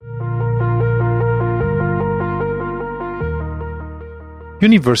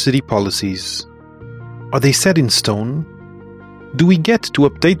University policies. Are they set in stone? Do we get to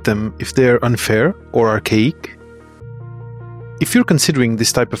update them if they're unfair or archaic? If you're considering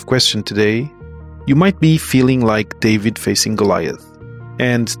this type of question today, you might be feeling like David facing Goliath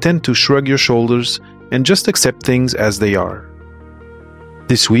and tend to shrug your shoulders and just accept things as they are.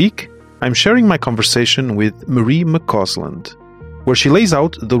 This week, I'm sharing my conversation with Marie McCausland, where she lays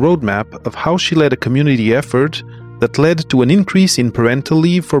out the roadmap of how she led a community effort that led to an increase in parental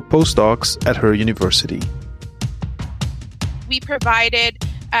leave for postdocs at her university. We provided,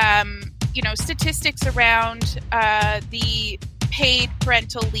 statistics around the paid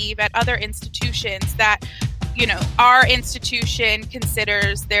parental leave at other institutions that, our institution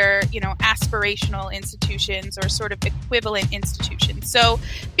considers their, aspirational institutions or sort of equivalent institutions. So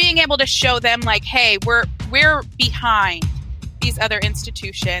being able to show them like, hey, we're behind these other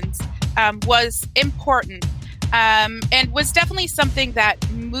institutions was important. And was definitely something that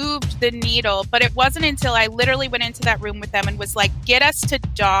moved the needle, but it wasn't until I literally went into that room with them and was like, get us to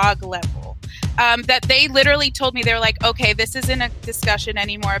dog level, that they literally told me, they were like, okay, this isn't a discussion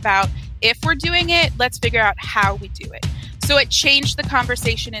anymore about if we're doing it, let's figure out how we do it. So it changed the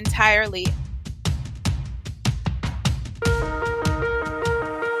conversation entirely.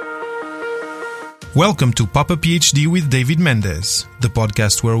 Welcome to Papa PhD with David Mendez, the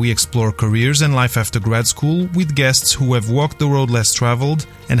podcast where we explore careers and life after grad school with guests who have walked the road less traveled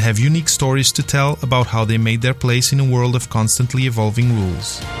and have unique stories to tell about how they made their place in a world of constantly evolving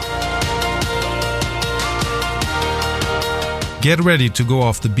rules. Get ready to go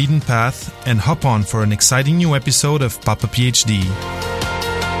off the beaten path and hop on for an exciting new episode of Papa PhD.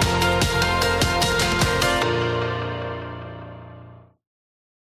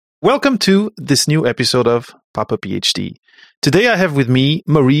 Welcome to this new episode of Papa PhD. Today I have with me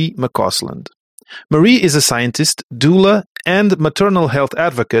Marie McCausland. Marie is a scientist, doula, and maternal health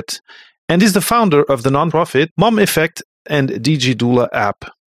advocate, and is the founder of the nonprofit Mom Effect and DG Doula app.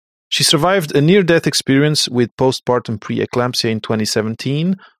 She survived a near-death experience with postpartum preeclampsia in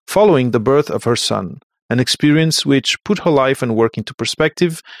 2017, following the birth of her son, an experience which put her life and work into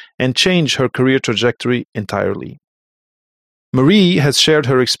perspective and changed her career trajectory entirely. Marie has shared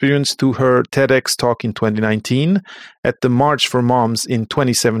her experience through her TEDx talk in 2019, at the March for Moms in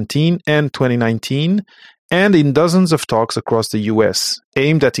 2017 and 2019, and in dozens of talks across the US,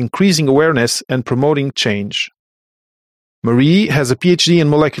 aimed at increasing awareness and promoting change. Marie has a PhD in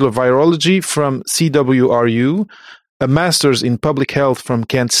molecular virology from CWRU, a master's in public health from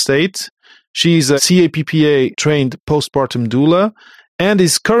Kent State. She's a CAPPA-trained postpartum doula and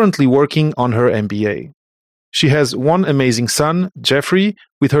is currently working on her MBA. She has one amazing son, Jeffrey,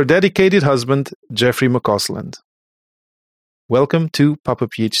 with her dedicated husband, Jeffrey McCausland. Welcome to Papa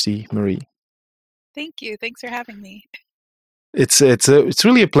PhD, Marie. Thank you. Thanks for having me. It's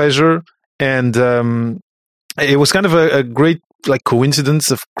really a pleasure, and it was kind of a great coincidence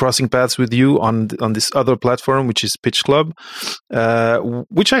of crossing paths with you on this other platform, which is Pitch Club,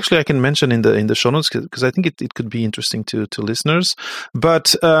 which actually I can mention in the show notes because I think it could be interesting to listeners.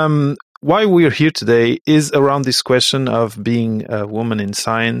 But why we're here today is around this question of being a woman in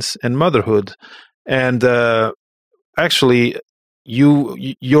science and motherhood. And actually,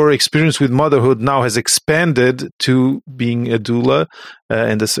 your experience with motherhood now has expanded to being a doula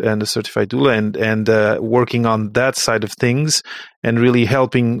and a certified doula and working on that side of things and really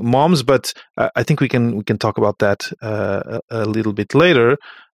helping moms. But I think we can talk about that a little bit later.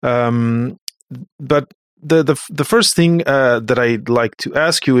 But the first thing that I'd like to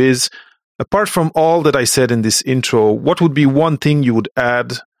ask you is, apart from all that I said in this intro, what would be one thing you would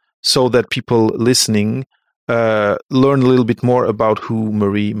add so that people listening learn a little bit more about who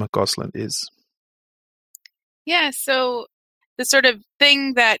Marie McCausland is? Yeah, so the sort of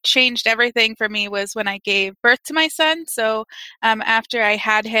thing that changed everything for me was when I gave birth to my son. So after I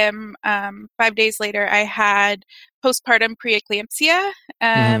had him, 5 days later, I had postpartum preeclampsia,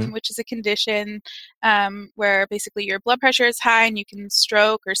 which is a condition where basically your blood pressure is high and you can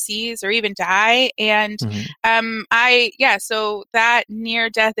stroke or seize or even die. And so that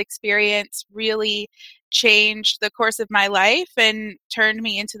near-death experience really changed the course of my life and turned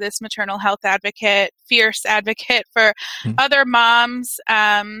me into this maternal health advocate, fierce advocate for other moms.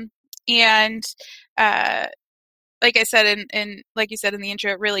 Like I said, and like you said in the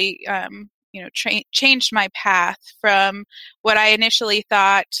intro, it really, changed my path from what I initially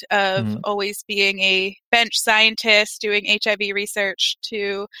thought of always being a bench scientist doing HIV research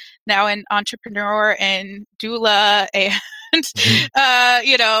to now an entrepreneur and doula and,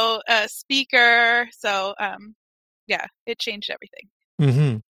 a speaker. So, it changed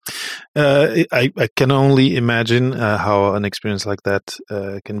everything. I can only imagine how an experience like that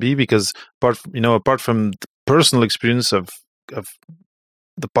can be, because apart from the personal experience of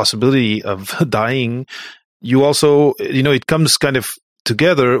the possibility of dying, you also, it comes kind of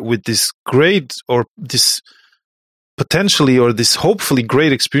together with this great, or this potentially, or this hopefully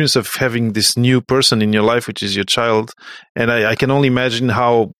great experience of having this new person in your life, which is your child. And I can only imagine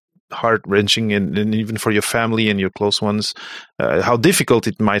how heart-wrenching, and even for your family and your close ones, how difficult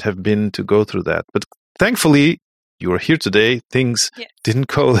it might have been to go through that. But thankfully, you are here today. Things didn't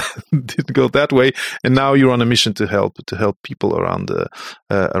go that way, and now you're on a mission to help people around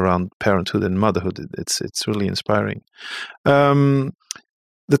parenthood and motherhood. It's really inspiring.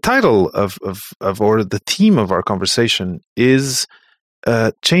 The title or the theme of our conversation is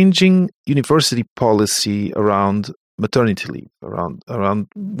changing university policy around maternity leave, around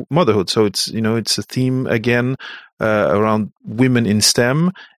motherhood. So it's a theme again around women in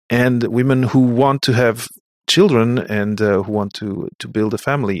STEM and women who want to have children and who want to build a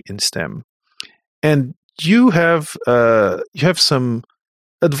family in STEM. And you have some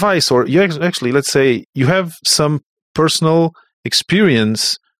advice, or let's say you have some personal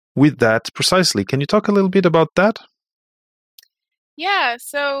experience with that precisely. Can you talk a little bit about that? Yeah.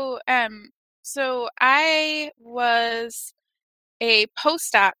 So I was a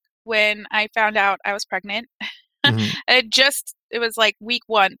postdoc when I found out I was pregnant. Mm-hmm. It was like week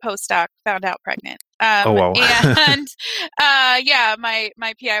 1 postdoc found out pregnant. Oh wow! And my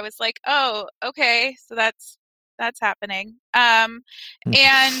PI was like, "Oh, okay, so that's happening."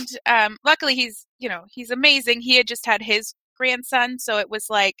 And luckily he's amazing. He had just had his grandson, so it was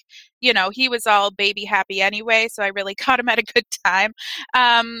like, he was all baby happy anyway, so I really caught him at a good time.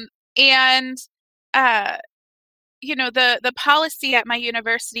 The policy at my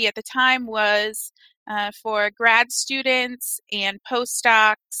university at the time was for grad students and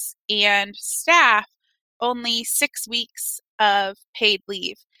postdocs and staff only 6 weeks of paid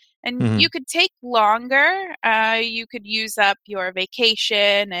leave. And you could take longer. You could use up your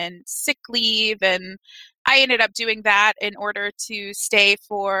vacation and sick leave, and I ended up doing that in order to stay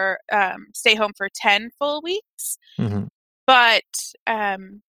home for 10 full weeks. Mm-hmm. But I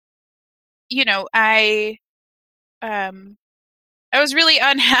was really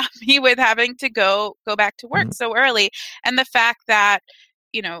unhappy with having to go back to work so early, and the fact that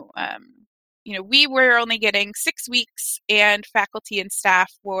we were only getting 6 weeks, and faculty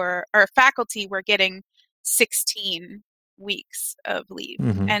were getting 16 weeks of leave.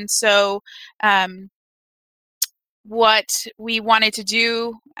 Mm-hmm. And so what we wanted to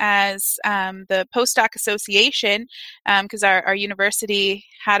do as the postdoc association, because our university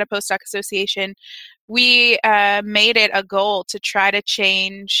had a postdoc association, we made it a goal to try to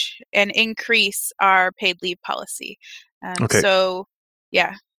change and increase our paid leave policy. Okay. So,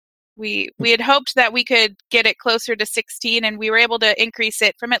 yeah, we had hoped that we could get it closer to 16, and we were able to increase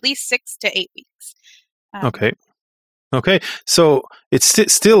it from at least 6 to 8 weeks. Okay. So it's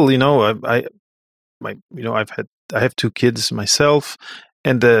still, I have 2 kids myself,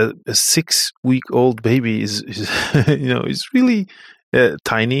 and a 6-week-old baby is is really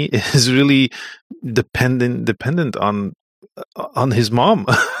tiny. Is really dependent on his mom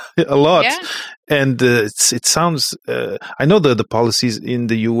a lot. Yeah. And it sounds. I know that the policies in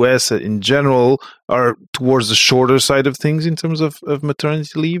the U.S. In general are towards the shorter side of things in terms of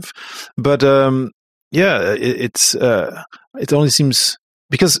maternity leave, but it only seems,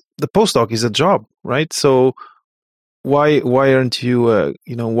 because the postdoc is a job, right? So why aren't you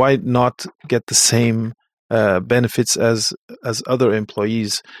why not get the same benefits as other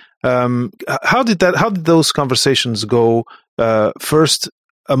employees? How did those conversations go first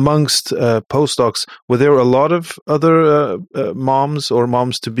amongst postdocs? Were there a lot of other moms or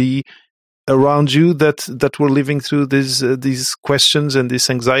moms to be around you that were living through these questions and this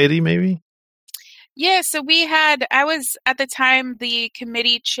anxiety, maybe? Yeah, so I was at the time the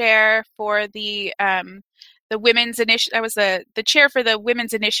committee chair for the women's initiative. I was the chair for the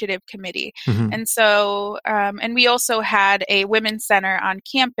Women's Initiative Committee. Mm-hmm. And so, and we also had a women's center on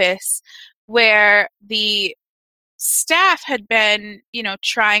campus where the staff had been,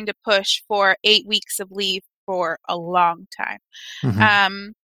 trying to push for 8 weeks of leave for a long time.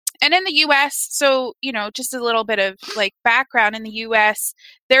 Mm-hmm. And in the U.S., so, just a little bit of background. In the U.S.,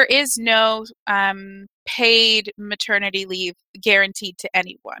 there is no paid maternity leave guaranteed to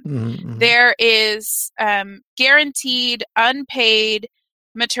anyone. Mm-hmm. There is guaranteed unpaid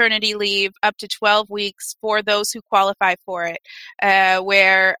maternity leave up to 12 weeks for those who qualify for it,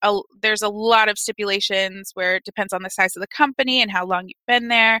 where there's a lot of stipulations where it depends on the size of the company and how long you've been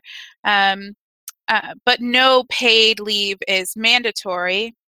there. But no paid leave is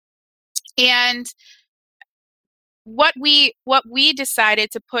mandatory. And what we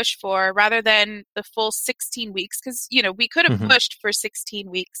decided to push for, rather than the full 16 weeks, because we could have pushed for 16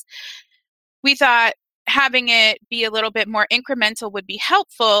 weeks, we thought having it be a little bit more incremental would be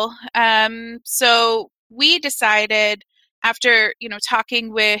helpful. So we decided, after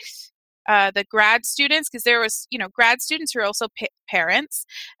talking with the grad students, because there was grad students who are also parents.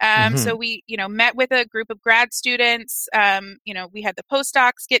 So we met with a group of grad students. We had the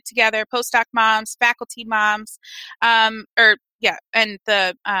postdocs get together, postdoc moms, faculty moms, and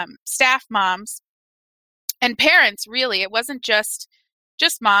the staff moms and parents. Really, it wasn't just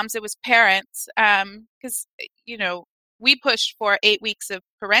moms, it was parents, because we pushed for 8 weeks of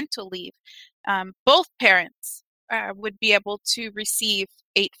parental leave. Both parents would be able to receive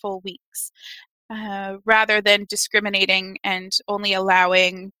 8 full weeks, rather than discriminating and only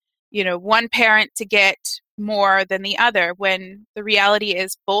allowing one parent to get more than the other, when the reality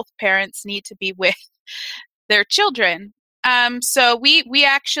is both parents need to be with their children. So we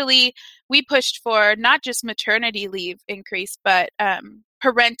pushed for not just maternity leave increase, but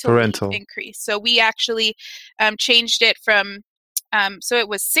parental leave increase. So we actually changed it from so it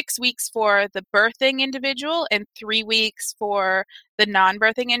was 6 weeks for the birthing individual and 3 weeks for the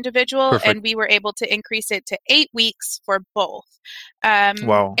non-birthing individual. Perfect. And we were able to increase it to 8 weeks for both.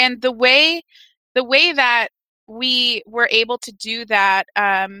 Wow. And the way that we were able to do that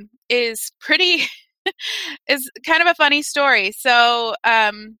is pretty is kind of a funny story. So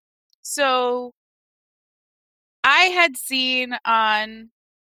so I had seen on,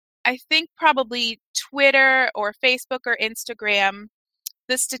 I think probably Twitter or Facebook or Instagram,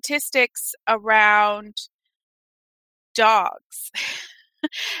 the statistics around dogs.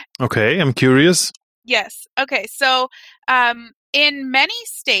 Okay, I'm curious. Yes. Okay. So in many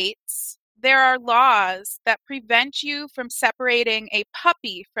states, there are laws that prevent you from separating a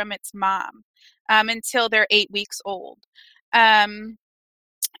puppy from its mom until they're 8 weeks old. And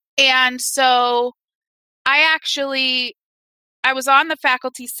so I was on the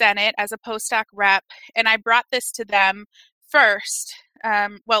faculty senate as a postdoc rep, and I brought this to them first.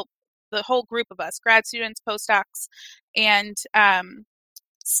 The whole group of us, grad students, postdocs, and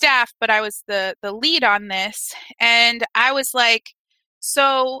staff, but I was the lead on this. And I was like,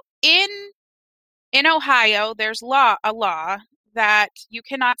 so in Ohio, there's a law that you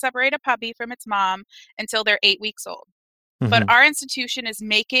cannot separate a puppy from its mom until they're 8 weeks old. But our institution is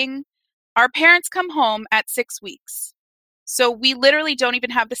making our parents come home at 6 weeks. So we literally don't even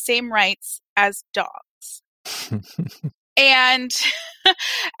have the same rights as dogs. And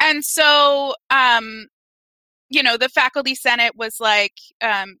so the faculty senate was like,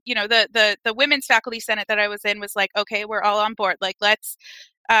 the women's faculty senate that I was in was like, okay, we're all on board. Like, let's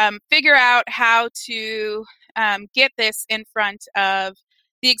figure out how to get this in front of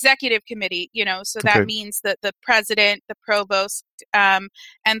the executive committee, so that means that the president, the provost, and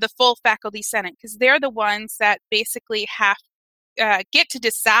the full faculty senate, because they're the ones that basically get to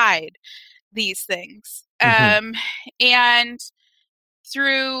decide these things. And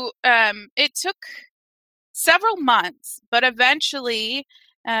through, it took several months, but eventually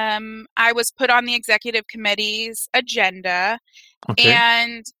I was put on the executive committee's agenda,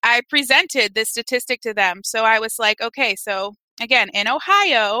 and I presented this statistic to them. So I was like, okay, so again, in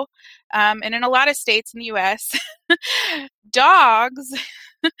Ohio, and in a lot of states in the U.S., dogs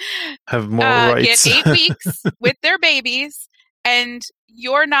have more rights. Get 8 weeks with their babies, and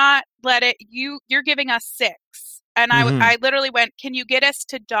you're not you're giving us 6. And I literally went, can you get us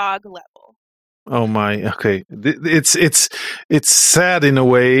to dog level? Oh my! Okay, it's sad in a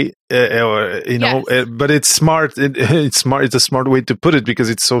way, but it's smart. It's smart. It's a smart way to put it, because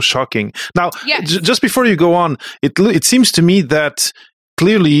it's so shocking. Now, just before you go on, it seems to me that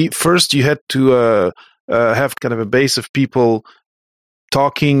clearly first you had to have kind of a base of people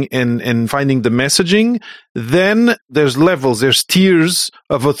talking and finding the messaging. Then there's levels, there's tiers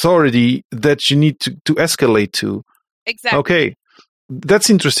of authority that you need to escalate to. Exactly. Okay. That's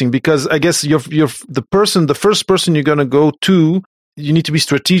interesting, because I guess you're the first person you're going to go to, you need to be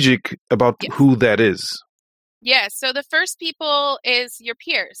strategic about who that is. Yeah. So the first people is your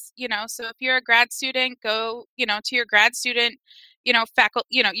peers, so if you're a grad student, go, to your grad student,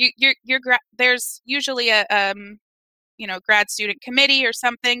 faculty, there's usually a, grad student committee or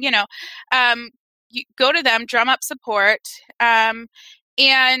something, you go to them, drum up support, and,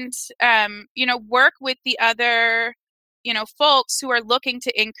 work with the other, folks who are looking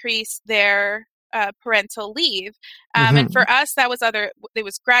to increase their parental leave. And for us, it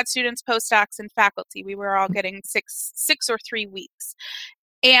was grad students, postdocs, and faculty. We were all getting 6 or 3 weeks.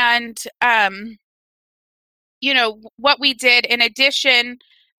 And, what we did in addition,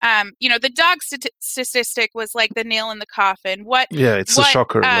 the dog statistic was like the nail in the coffin. It's a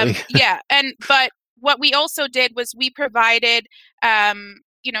shocker. But what we also did was we provided,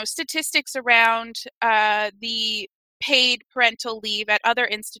 statistics around the paid parental leave at other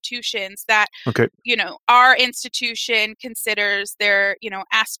institutions that, our institution considers their,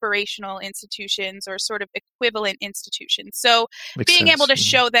 aspirational institutions or sort of equivalent institutions. So being able to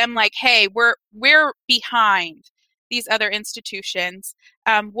show them like, hey, we're behind these other institutions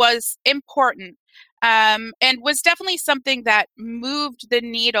was important. And was definitely something that moved the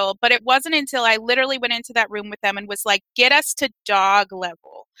needle. But it wasn't until I literally went into that room with them and was like, get us to dog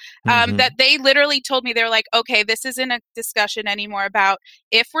level, that they literally told me, they're like, okay, this isn't a discussion anymore about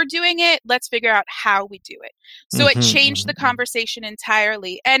if we're doing it, let's figure out how we do it. So it changed the conversation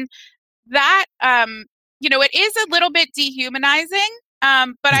entirely. And that, it is a little bit dehumanizing.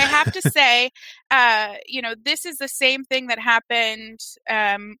 But I have to say, this is the same thing that happened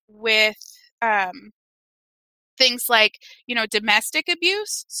with things like, domestic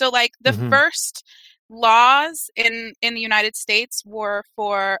abuse. So like the first laws in the United States were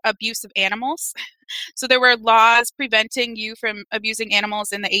for abuse of animals. So there were laws preventing you from abusing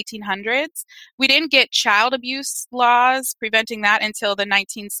animals in the 1800s. We didn't get child abuse laws preventing that until the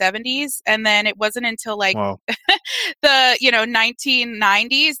 1970s. And then it wasn't until like the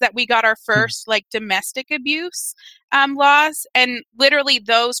 1990s that we got our first like domestic abuse laws. And literally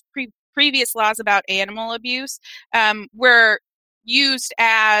those previous laws about animal abuse were used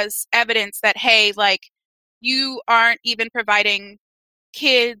as evidence that, hey, like you aren't even providing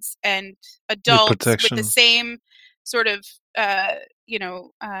kids and adults with the same sort of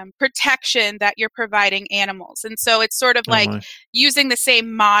protection that you're providing animals. And so it's sort of like using the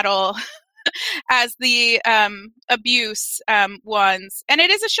same model as the abuse ones. And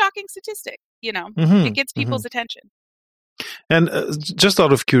it is a shocking statistic, it gets people's attention. And just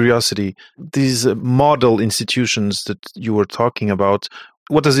out of curiosity, these model institutions that you were talking about,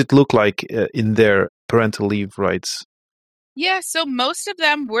 what does it look like in their parental leave rights? Yeah, so most of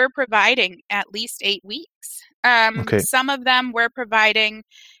them were providing at least 8 weeks. Some of them were providing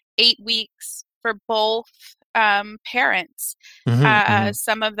 8 weeks for both parents.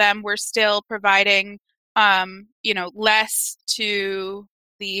 Some of them were still providing, less to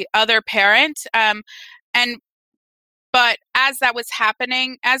the other parent. But as that was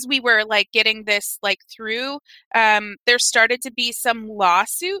happening, as we were like getting this like through, there started to be some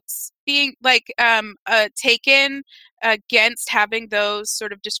lawsuits being like taken against having those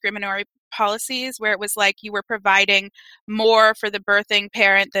sort of discriminatory policies where it was like you were providing more for the birthing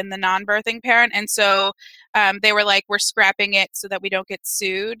parent than the non-birthing parent. And so they were like, we're scrapping it so that we don't get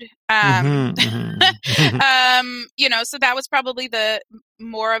sued. So that was probably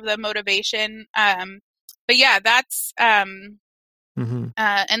more of the motivation. But yeah, that's and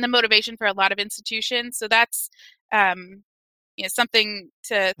the motivation for a lot of institutions. So that's something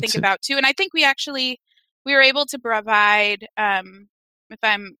to think about too. And I think we were able to provide, if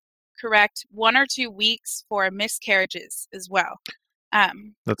I'm correct, 1 or 2 weeks for miscarriages as well.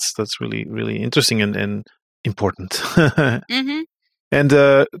 That's really, really interesting and important.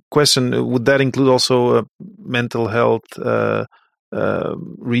 And question: would that include also mental health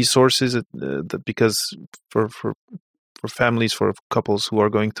resources? Because for families, for couples who are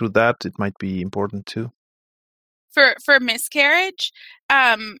going through that, it might be important too. For miscarriage,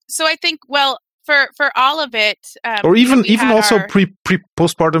 so I think for all of it, or even also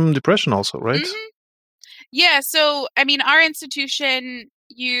postpartum depression, also, right? Yeah. So I mean, our institution,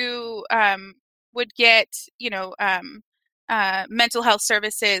 you would get mental health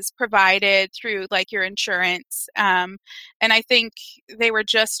services provided through like your insurance. And I think they were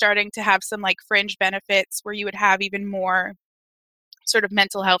just starting to have some like fringe benefits where you would have even more sort of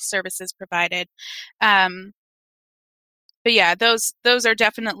mental health services provided. But yeah, those are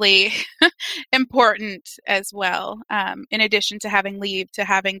definitely important as well. In addition to having leave, to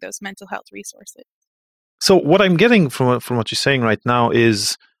having those mental health resources. So what I'm getting from what you're saying right now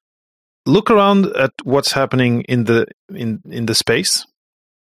is, look around at what's happening in the space,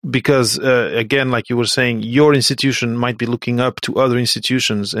 because again, like you were saying, your institution might be looking up to other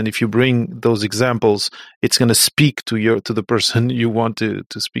institutions, and if you bring those examples, it's going to speak to the person you want to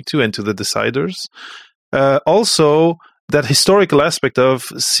speak to and to the deciders. Also, that historical aspect of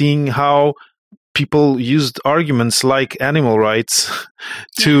seeing how people used arguments like animal rights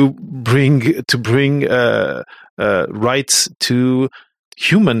to bring rights to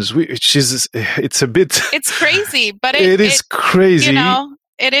humans, which is it's crazy, but it is crazy.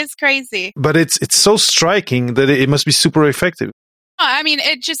 It is crazy. But it's so striking that it must be super effective. I mean,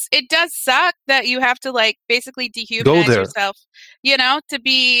 it does suck that you have to like basically dehumanize yourself, you know, to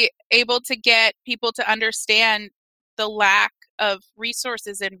be able to get people to understand the lack of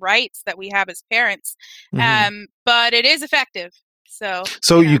resources and rights that we have as parents. But it is effective.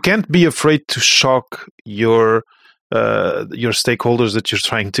 So you can't be afraid to shock your stakeholders that you're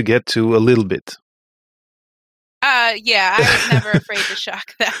trying to get to a little bit. Yeah, I was never afraid to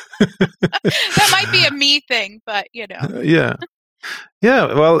shock them. That might be a me thing, but you know.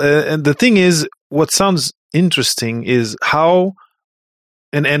 Yeah. Well, and the thing is, what sounds interesting is how,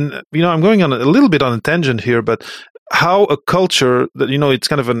 and you know, I'm going on a little bit on a tangent here, but how a culture that, you know, it's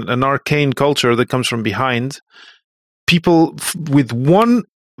kind of an arcane culture that comes from behind, people with one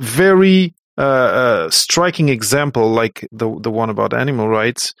very striking example, like the one about animal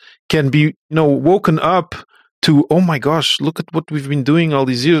rights, can be, you know, woken up to, oh my gosh, look at what we've been doing all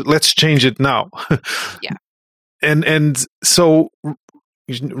these years. Let's change it now. Yeah. And so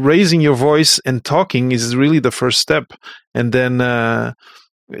raising your voice and talking is really the first step. And then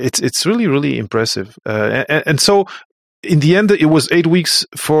it's really, really impressive. And so in the end, it was 8 weeks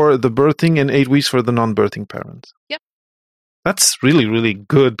for the birthing and 8 weeks for the non-birthing parents. Yep. That's really, really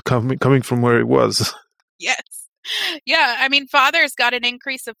good coming from where it was. Yes. Yeah. I mean, fathers got an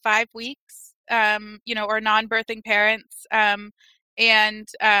increase of 5 weeks, you know, or non-birthing parents. And,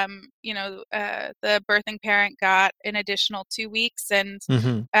 you know, the birthing parent got an additional 2 weeks. And,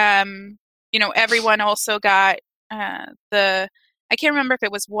 you know, everyone also got I can't remember if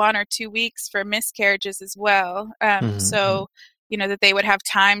it was 1 or 2 weeks for miscarriages as well. So, you know, that they would have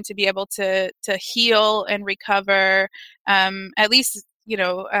time to be able to heal and recover, at least, you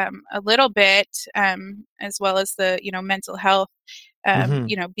know, a little bit, as well as the, you know, mental health,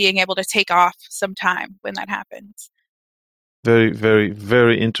 you know, being able to take off some time when that happens. Very, very,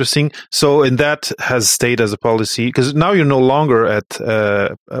 very interesting. So, and that has stayed as a policy, because now you're no longer at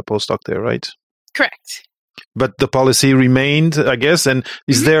a postdoc there, right? Correct. But the policy remained, I guess. And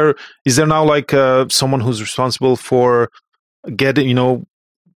is there now like someone who's responsible for getting, you know,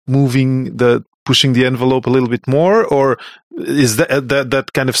 pushing the envelope a little bit more, or is that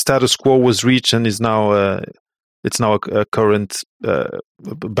kind of status quo was reached and is now it's now a current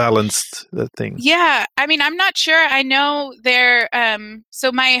balanced thing? Yeah, I mean, I'm not sure. I know there.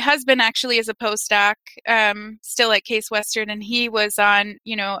 So my husband actually is a postdoc still at Case Western, and he was on,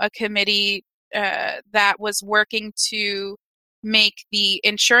 you know, a committee that was working to make the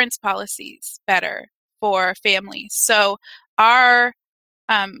insurance policies better for families. So our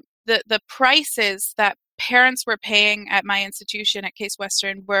the prices that parents were paying at my institution at Case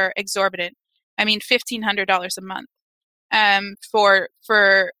Western were exorbitant. I mean, $1,500 a month for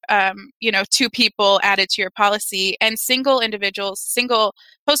you know, 2 people added to your policy, and single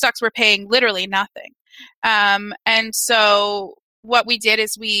postdocs were paying literally nothing. And so what we did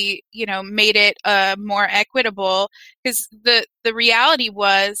is we, you know, made it more equitable, because the reality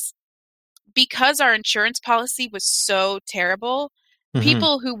was, because our insurance policy was so terrible,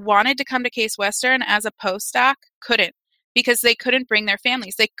 people who wanted to come to Case Western as a postdoc couldn't, because they couldn't bring their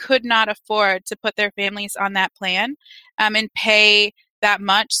families. They could not afford to put their families on that plan and pay that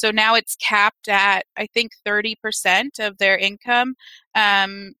much. So now it's capped at, I think, 30% of their income,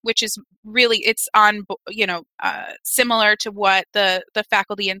 which is really, it's on, you know, similar to what the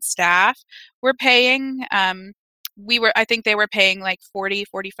faculty and staff were paying. I think they were paying like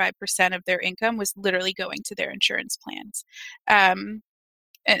 45% of their income was literally going to their insurance plans. Of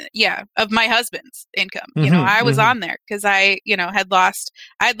my husband's income. You know, I was on there because I, you know, I'd lost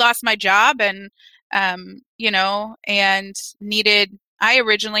my job and, you know, and I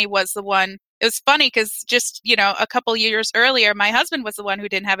originally was the one. It was funny because just, you know, a couple years earlier, my husband was the one who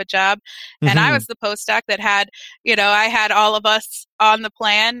didn't have a job, and I was the postdoc that had, you know, I had all of us on the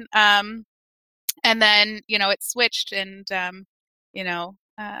plan. And then, you know, it switched, and, you know,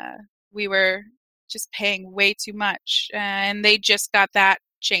 we were just paying way too much, and they just got that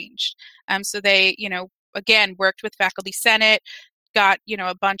changed. So they, you know, again, worked with Faculty Senate, got, you know,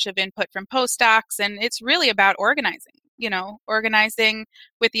 a bunch of input from postdocs, and it's really about organizing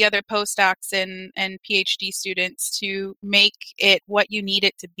with the other postdocs and PhD students to make it what you need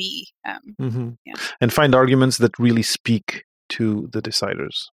it to be. And find arguments that really speak to the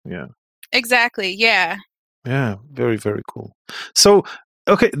deciders. Yeah. Exactly. Yeah. Yeah. Very, very cool. So,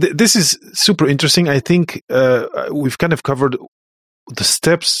 okay, this is super interesting. I think we've kind of covered the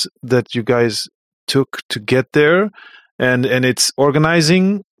steps that you guys took to get there, and it's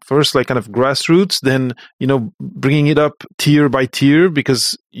organizing first, like kind of grassroots, then, you know, bringing it up tier by tier,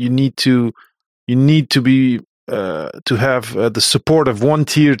 because you need to be have the support of one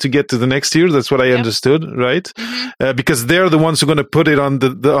tier to get to the next tier. That's what I understood, right? Mm-hmm. Because they're the ones who are going to put it on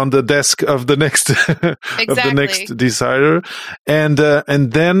the desk of the next of the next decider, and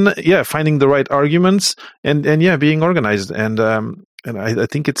then finding the right arguments and being organized, and I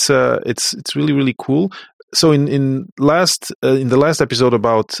think it's really, really cool. So in the last episode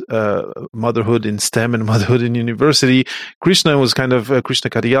about motherhood in STEM and motherhood in university, Krishna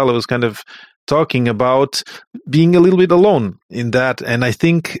Kadiyala was kind of talking about being a little bit alone in that, and I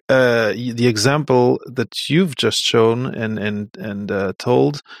think the example that you've just shown and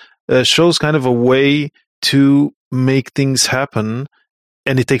told shows kind of a way to make things happen,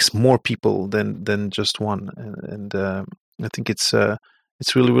 and it takes more people than just one, and I think it's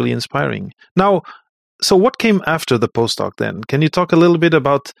really, really inspiring. Now, so what came after the postdoc then? Can you talk a little bit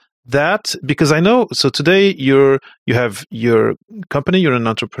about that? Because I know, so today you have your company, you're an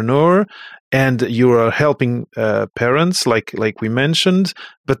entrepreneur, and you are helping parents, like we mentioned,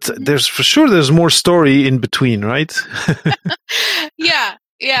 but there's more story in between, right? Yeah.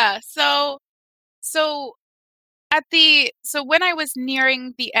 So when I was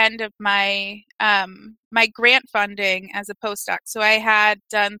nearing the end of my my grant funding as a postdoc, so I had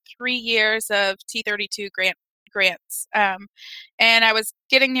done 3 years of T32 grants, and I was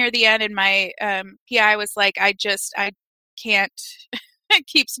getting near the end, and my PI was like, I can't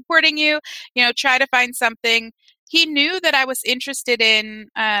keep supporting you. Try to find something. He knew that I was interested in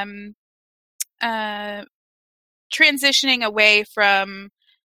transitioning away from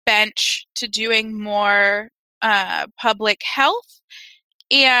bench to doing more public health,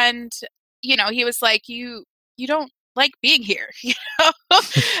 and he was like, you don't like being here, and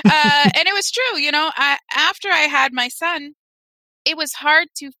it was true. After I had my son, it was hard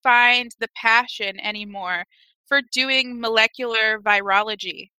to find the passion anymore for doing molecular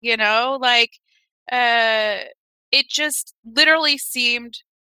virology. It just literally seemed,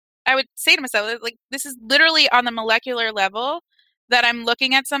 I would say to myself, like, this is literally on the molecular level that I'm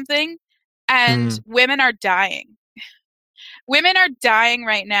looking at something, and women are dying. Women are dying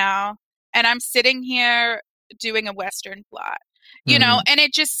right now, and I'm sitting here doing a Western blot, and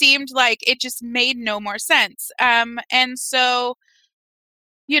it just seemed like it just made no more sense. And so,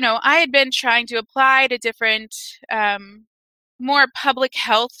 I had been trying to apply to different more public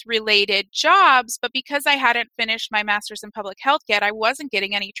health related jobs, but because I hadn't finished my master's in public health yet, I wasn't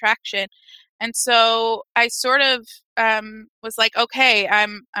getting any traction. And so I sort of was like, okay,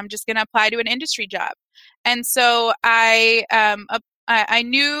 I'm just going to apply to an industry job. And so I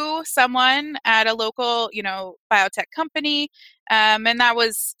knew someone at a local, biotech company, and that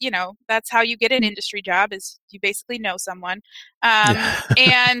was, that's how you get an industry job, is you basically know someone.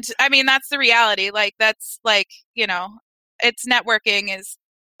 And I mean, that's the reality. Like, that's like, it's networking is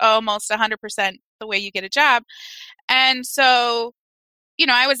almost 100% the way you get a job. And so,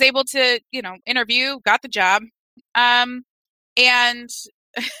 I was able to, interview, got the job. And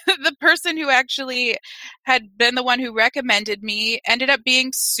the person who actually had been the one who recommended me ended up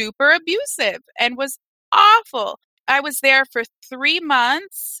being super abusive and was awful. I was there for 3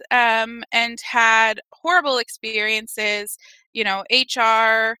 months and had horrible experiences,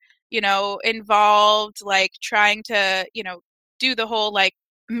 HR, involved, like trying to, do the whole like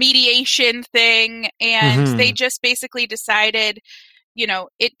mediation thing. And they just basically decided,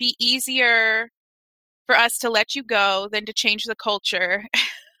 it'd be easier for us to let you go than to change the culture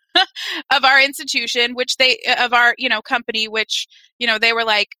of our institution, of our, company, which, they were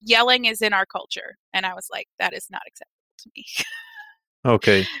like, yelling is in our culture. And I was like, that is not acceptable to me.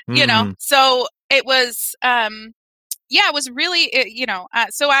 Okay. So it was, it was really,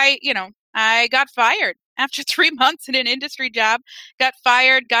 so I got fired after 3 months in an industry job, got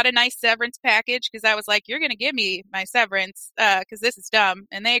fired, got a nice severance package, because I was like, you're going to give me my severance because this is dumb.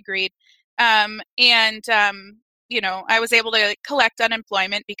 And they agreed. I was able to collect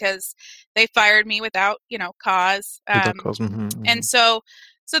unemployment because they fired me without, cause. And so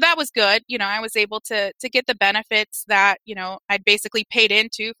that was good. I was able to get the benefits that, I'd basically paid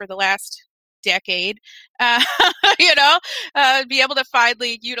into for the last decade, be able to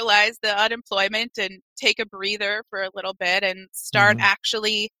finally utilize the unemployment and take a breather for a little bit and start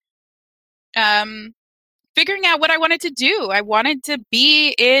actually figuring out what I wanted to do. I wanted to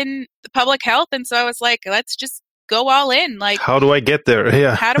be in public health. And so I was like, let's just go all in. Like, how do I get there?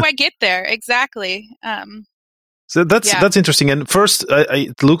 Yeah. How do I get there? Exactly. So that's interesting. And first,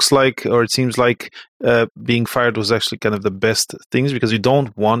 it looks like, or it seems like, being fired was actually kind of the best things, because you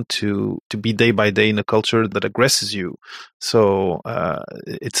don't want to be day by day in a culture that aggresses you. So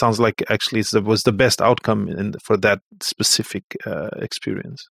it sounds like actually it was the best outcome for that specific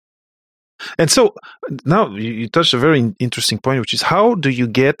experience. And so now you touched a very interesting point, which is how do you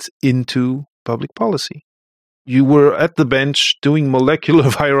get into public policy? You were at the bench doing molecular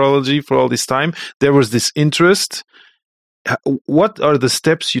virology for all this time. There was this interest. What are the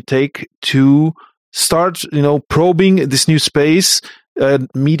steps you take to start, probing this new space,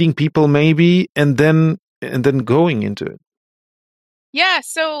 meeting people maybe, and then going into it? Yeah.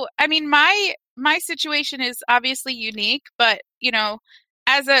 So, I mean, my situation is obviously unique, but,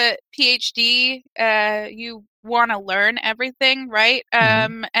 as a PhD, you want to learn everything, right?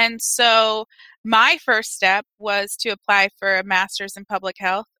 And so my first step was to apply for a master's in public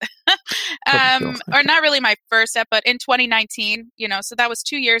health. Or not really my first step, but in 2019, so that was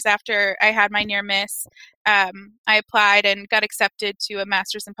 2 years after I had my near miss. I applied and got accepted to a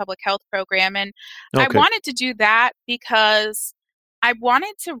master's in public health program. And I wanted to do that because I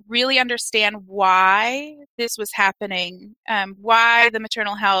wanted to really understand why this was happening, why the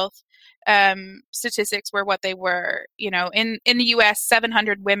maternal health statistics were what they were. In the U.S.,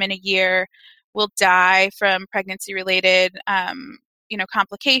 700 women a year will die from pregnancy-related,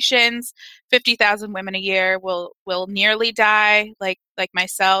 complications. 50,000 women a year will nearly die, like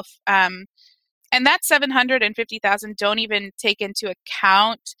myself. And that 750,000 don't even take into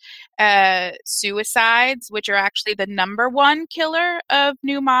account suicides, which are actually the number one killer of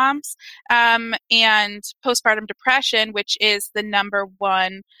new moms, and postpartum depression, which is the number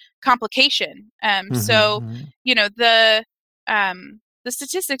one complication. So, the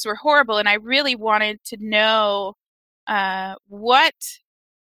statistics were horrible, and I really wanted to know what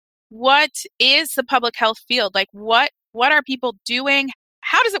is the public health field? Like, what are people doing?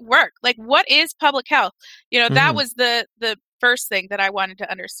 How does it work? Like, what is public health? That was the first thing that I wanted to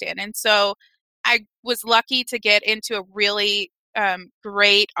understand. And so I was lucky to get into a really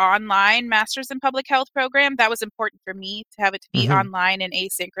great online master's in public health program. That was important for me to have it to be online and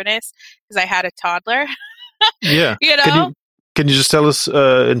asynchronous because I had a toddler. Yeah. Can you just tell us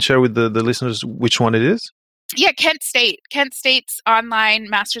and share with the listeners which one it is? Yeah, Kent State's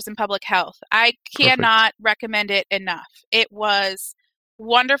online master's in public health. I cannot recommend it enough. It was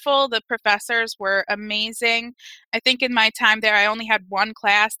wonderful. The professors were amazing. I think in my time there, I only had one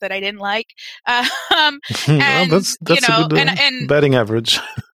class that I didn't like. And, that's a good and batting average.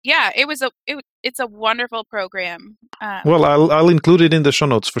 Yeah, it's a wonderful program. Well, I'll include it in the show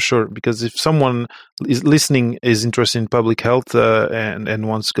notes for sure, because if someone is listening is interested in public health and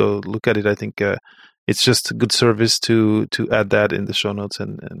wants to go look at it, I think it's just a good service to add that in the show notes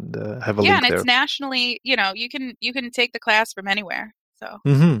and have a link there. Yeah, and it's nationally. You can take the class from anywhere. So.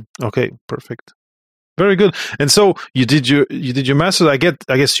 Okay, perfect. Very good. And so you did your master's. I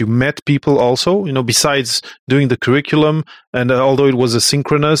guess you met people also, besides doing the curriculum. And although it was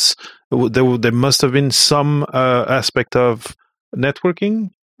asynchronous, there must have been some aspect of networking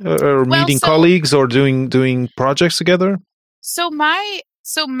or meeting colleagues or doing projects together. So my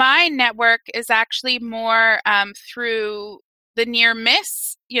network is actually more through the near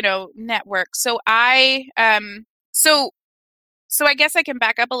miss, network. So I guess I can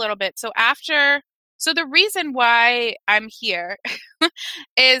back up a little bit. So the reason why I'm here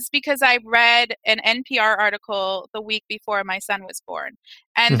is because I read an NPR article the week before my son was born.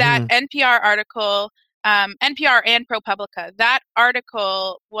 And that NPR article, NPR and ProPublica, that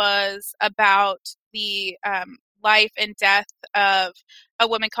article was about the life and death of a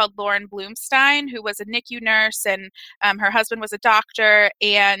woman called Lauren Blumstein, who was a NICU nurse, and her husband was a doctor,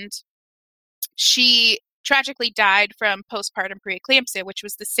 and she tragically died from postpartum preeclampsia, which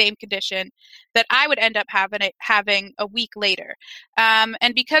was the same condition that I would end up having a week later. And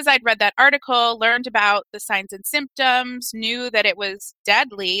because I'd read that article, learned about the signs and symptoms, knew that it was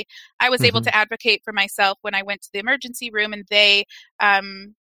deadly, I was able to advocate for myself when I went to the emergency room, and they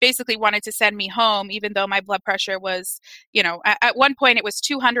basically wanted to send me home, even though my blood pressure was, at one point it was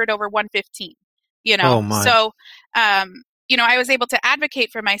 200 over 115, Oh my. So, I was able to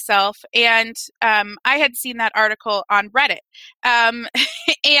advocate for myself, and I had seen that article on Reddit.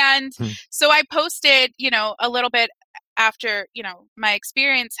 And so I posted, a little bit after, my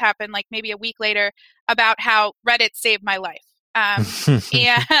experience happened, like maybe a week later, about how Reddit saved my life. And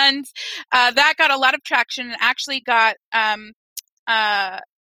that got a lot of traction and actually got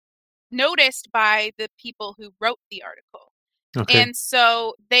noticed by the people who wrote the article. Okay. And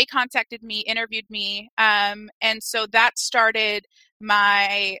so they contacted me, interviewed me, and so that started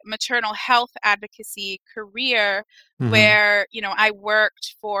my maternal health advocacy career, where, I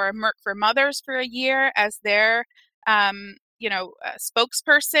worked for Merck for Mothers for a year as their,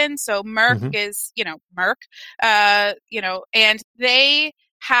 spokesperson. So Merck is, Merck, and they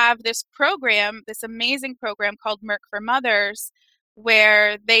have this program, this amazing program called Merck for Mothers,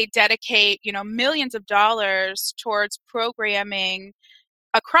 where they dedicate, millions of dollars towards programming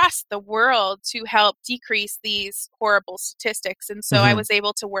across the world to help decrease these horrible statistics. And so I was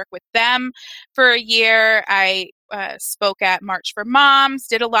able to work with them for a year. I spoke at March for Moms,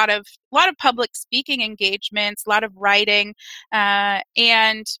 did a lot of public speaking engagements, a lot of writing,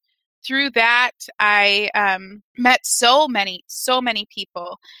 and through that I met so many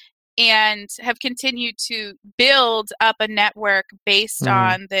people, and have continued to build up a network based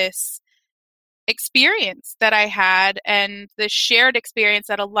on this experience that I had, and the shared experience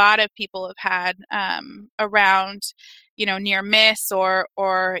that a lot of people have had around, near miss or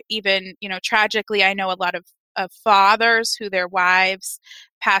even, tragically, I know a lot of fathers who their wives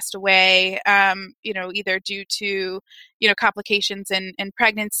passed away, either due to, complications in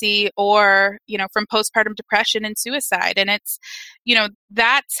pregnancy or, from postpartum depression and suicide. And it's,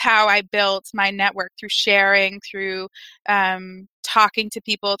 that's how I built my network, through sharing, through talking to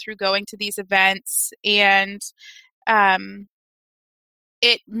people, through going to these events. And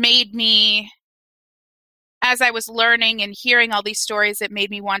it made me, as I was learning and hearing all these stories, it made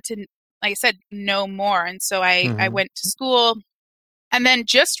me want to, like I said, know more. And so I went to school. And then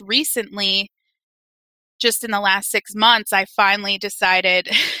just recently, just in the last 6 months, I finally decided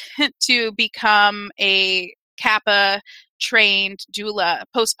to become a CAPA trained doula,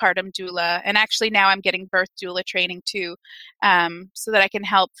 postpartum doula. And actually now I'm getting birth doula training too, so that I can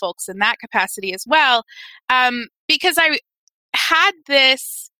help folks in that capacity as well. Because I had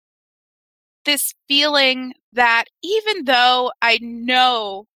this feeling that even though I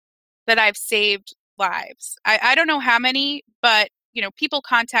know that I've saved lives, I don't know how many, but people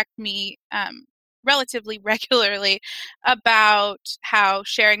contact me relatively regularly about how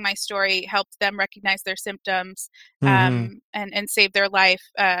sharing my story helped them recognize their symptoms and save their life.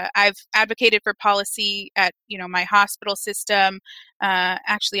 I've advocated for policy at my hospital system,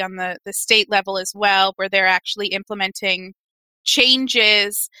 actually on the state level as well, where they're actually implementing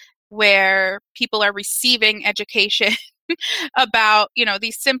changes where people are receiving education about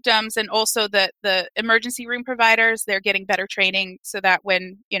these symptoms, and also the emergency room providers, they're getting better training so that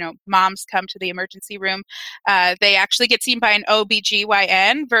when moms come to the emergency room, they actually get seen by an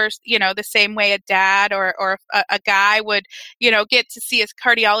OBGYN versus the same way a dad or a guy would get to see his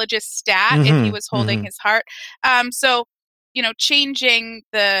cardiologist stat if he was holding his heart. So changing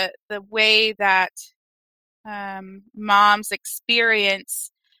the way that moms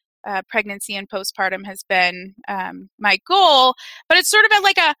experience pregnancy and postpartum has been my goal, but it's sort of at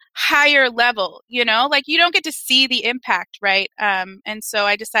like a higher level, like you don't get to see the impact, right? And so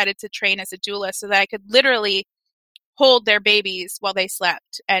I decided to train as a doula so that I could literally hold their babies while they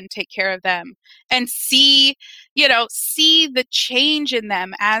slept and take care of them, and see the change in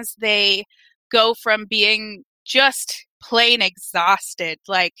them as they go from being just plain exhausted,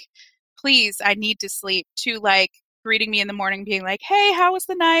 like, please, I need to sleep, to like greeting me in the morning being like, hey, how was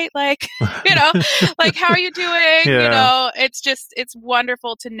the night? Like, like, how are you doing? Yeah. It's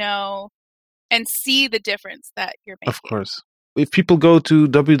wonderful to know and see the difference that you're making. Of course. If people go to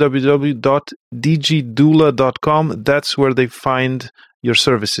www.dgdoula.com, that's where they find your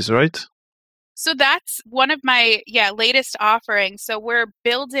services, right? So that's one of my latest offerings. So I'm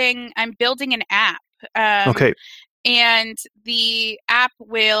building an app. Okay. And the app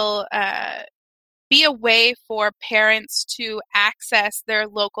will be a way for parents to access their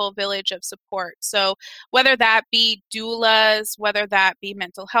local village of support. So whether that be doulas, whether that be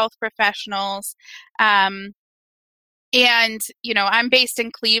mental health professionals, and I'm based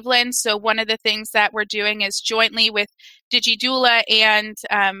in Cleveland, so one of the things that we're doing is jointly with DigiDoula and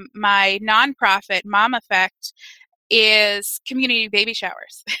my nonprofit Mom Effect is community baby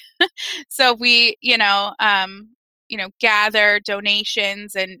showers. So we gather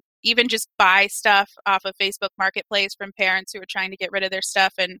donations and even just buy stuff off of Facebook Marketplace from parents who are trying to get rid of their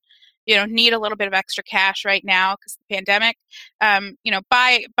stuff and need a little bit of extra cash right now because of the pandemic.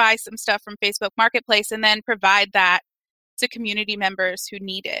 Buy some stuff from Facebook Marketplace and then provide that to community members who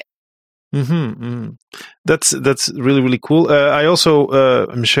need it. That's really, really cool. I also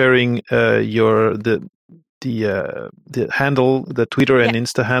am sharing the handle, the Twitter and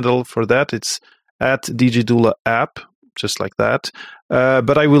Insta handle for that. It's at DigiDoula app, just like that.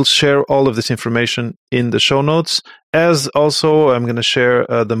 But I will share all of this information in the show notes. As also, I'm going to share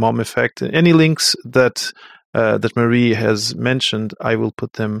the Mom Effect. Any links that Marie has mentioned, I will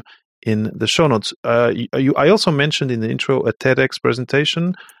put them in the show notes. I also mentioned in the intro a TEDx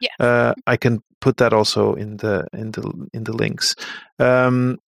presentation. Yeah. I can put that also in the links.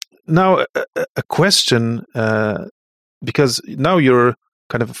 Now, a question, because now you're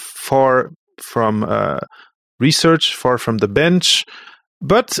kind of far from research, far from the bench.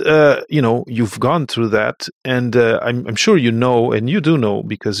 But, you've gone through that, and I'm sure you know, and you do know,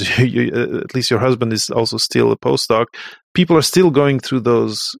 because at least your husband is also still a postdoc, people are still going through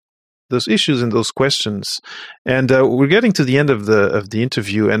those issues and those questions. And we're getting to the end of the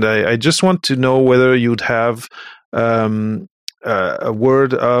interview, and I just want to know whether you'd have a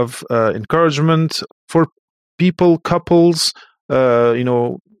word of encouragement for people, couples,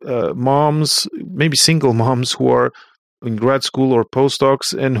 moms, maybe single moms who are in grad school or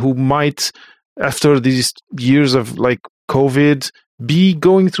postdocs, and who might, after these years of like COVID, be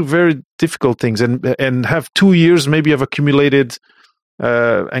going through very difficult things and have 2 years maybe of accumulated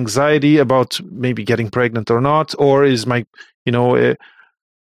anxiety about maybe getting pregnant or not, or is my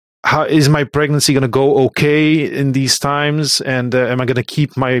how is my pregnancy going to go okay in these times, and am I going to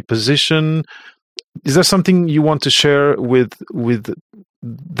keep my position? Is there something you want to share with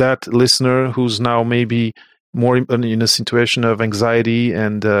that listener who's now maybe more in a situation of anxiety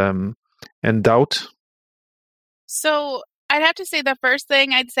and doubt? So I'd have to say the first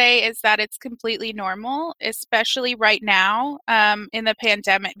thing I'd say is that it's completely normal, especially right now in the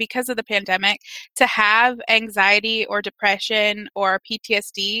pandemic, because of the pandemic, to have anxiety or depression or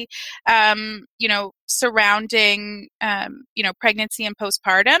PTSD, surrounding, pregnancy and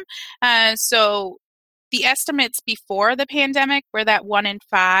postpartum. So the estimates before the pandemic were that 1 in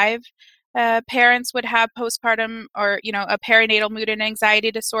 5 parents would have postpartum or, a perinatal mood and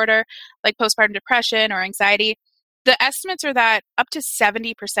anxiety disorder, like postpartum depression or anxiety. The estimates are that up to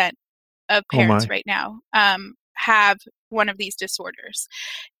 70% of parents right now have one of these disorders.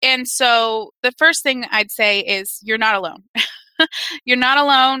 And so the first thing I'd say is you're not alone. You're not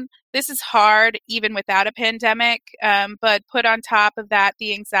alone. This is hard even without a pandemic, but put on top of that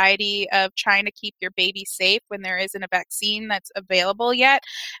the anxiety of trying to keep your baby safe when there isn't a vaccine that's available yet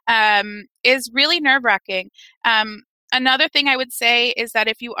is really nerve-wracking. Another thing I would say is that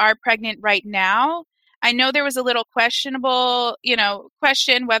if you are pregnant right now, I know there was a little questionable,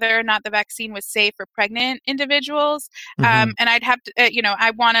 question whether or not the vaccine was safe for pregnant individuals. And I'd have to,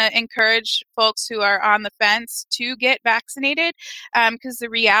 I want to encourage folks who are on the fence to get vaccinated, because the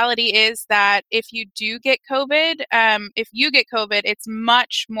reality is that if you do get COVID, it's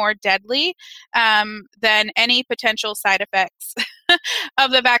much more deadly than any potential side effects of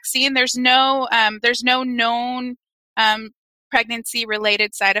the vaccine. There's no known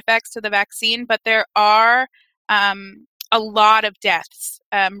pregnancy-related side effects to the vaccine, but there are a lot of deaths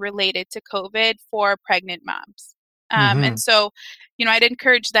related to COVID for pregnant moms. And so, I'd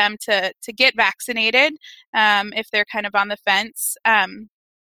encourage them to get vaccinated if they're kind of on the fence. And,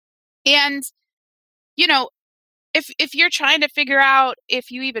 if you're trying to figure out if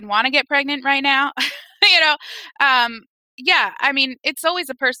you even want to get pregnant right now, it's always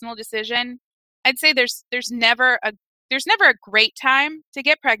a personal decision. I'd say there's never a great time to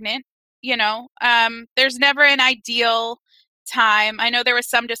get pregnant. There's never an ideal time. I know there was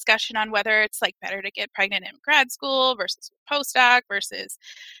some discussion on whether it's like better to get pregnant in grad school versus postdoc versus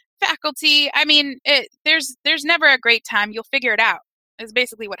faculty. I mean, there's never a great time. You'll figure it out is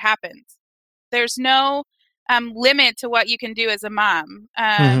basically what happens. There's no limit to what you can do as a mom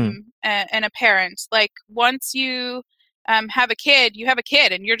and a parent. Like once you have a kid, you have a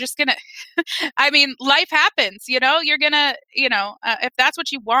kid, and you're just gonna, life happens, you're gonna, if that's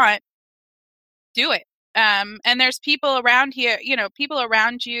what you want, do it. And there's people around here, people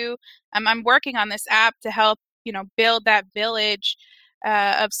around you. I'm working on this app to help, build that village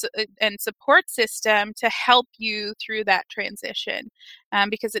and support system to help you through that transition,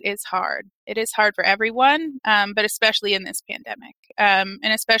 because it is hard. It is hard for everyone, but especially in this pandemic, and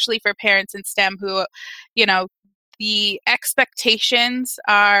especially for parents in STEM who, the expectations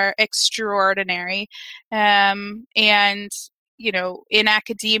are extraordinary. And, in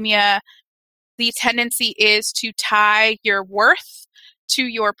academia, the tendency is to tie your worth to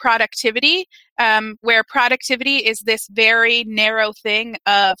your productivity, where productivity is this very narrow thing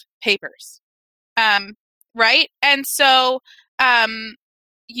of papers. Right? And so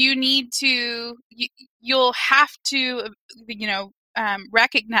you'll have to,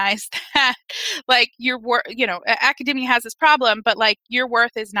 recognize that, like, your work, academia has this problem, but like your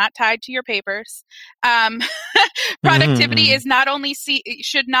worth is not tied to your papers. Productivity is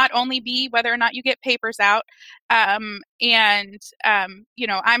should not only be whether or not you get papers out. I'm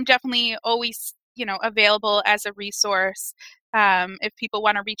definitely always, available as a resource. If people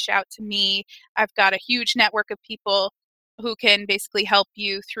want to reach out to me, I've got a huge network of people who can basically help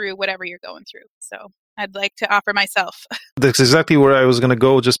you through whatever you're going through. So I'd like to offer myself. That's exactly where I was going to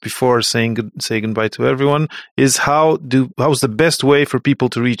go just before say goodbye to everyone, is how's the best way for people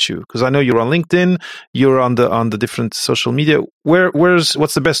to reach you? Because I know you're on LinkedIn, you're on the different social media.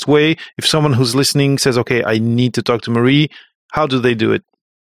 What's the best way if someone who's listening says, okay, I need to talk to Marie, how do they do it?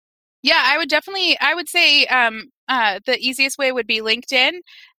 Yeah, I would say the easiest way would be LinkedIn,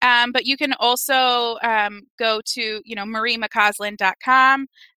 but you can also go to, mariemccausland.com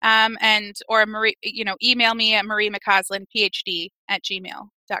or Marie, email me at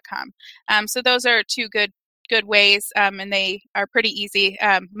mariemccauslandphd@gmail.com. So those are two good ways, and they are pretty easy.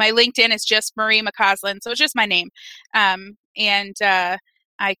 My LinkedIn is just Marie McCausland, so it's just my name, and I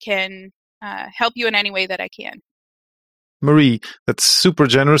can help you in any way that I can. Marie, that's super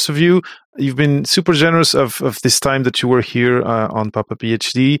generous of you. You've been super generous of this time that you were here on Papa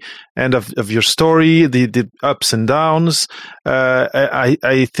PhD, and of your story, the ups and downs.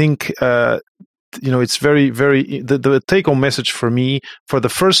 I think it's very, very the take-home message for me for the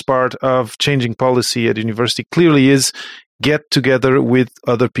first part of changing policy at university clearly is get together with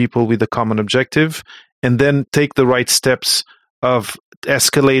other people with a common objective, and then take the right steps of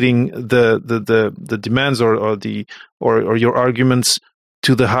escalating the demands or your arguments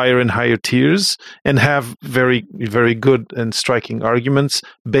to the higher and higher tiers, and have very, very good and striking arguments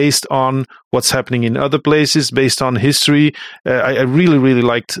based on what's happening in other places, based on history. I really, really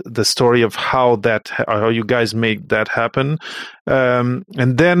liked the story of how you guys made that happen. And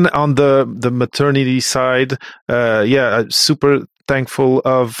then on the maternity side, super thankful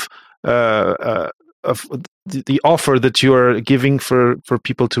of the offer that you are giving for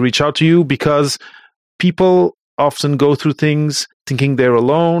people to reach out to you, because people often go through things thinking they're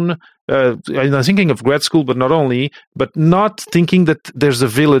alone. I'm thinking of grad school, but not only, but not thinking that there's a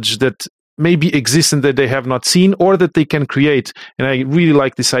village that maybe exists and that they have not seen or that they can create. And I really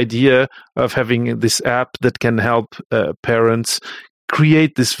like this idea of having this app that can help parents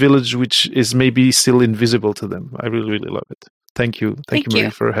create this village, which is maybe still invisible to them. I really, really love it. Thank you. Thank you,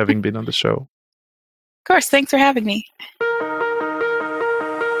 Marie, for having been on the show. Of course. Thanks for having me.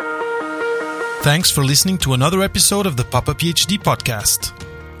 Thanks for listening to another episode of the Papa PhD podcast.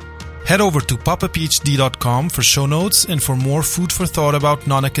 Head over to papaphd.com for show notes and for more food for thought about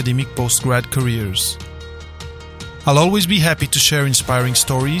non-academic postgrad careers. I'll always be happy to share inspiring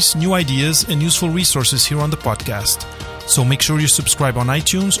stories, new ideas, and useful resources here on the podcast. So make sure you subscribe on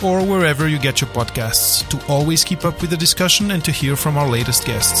iTunes or wherever you get your podcasts to always keep up with the discussion and to hear from our latest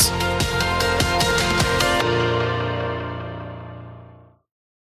guests.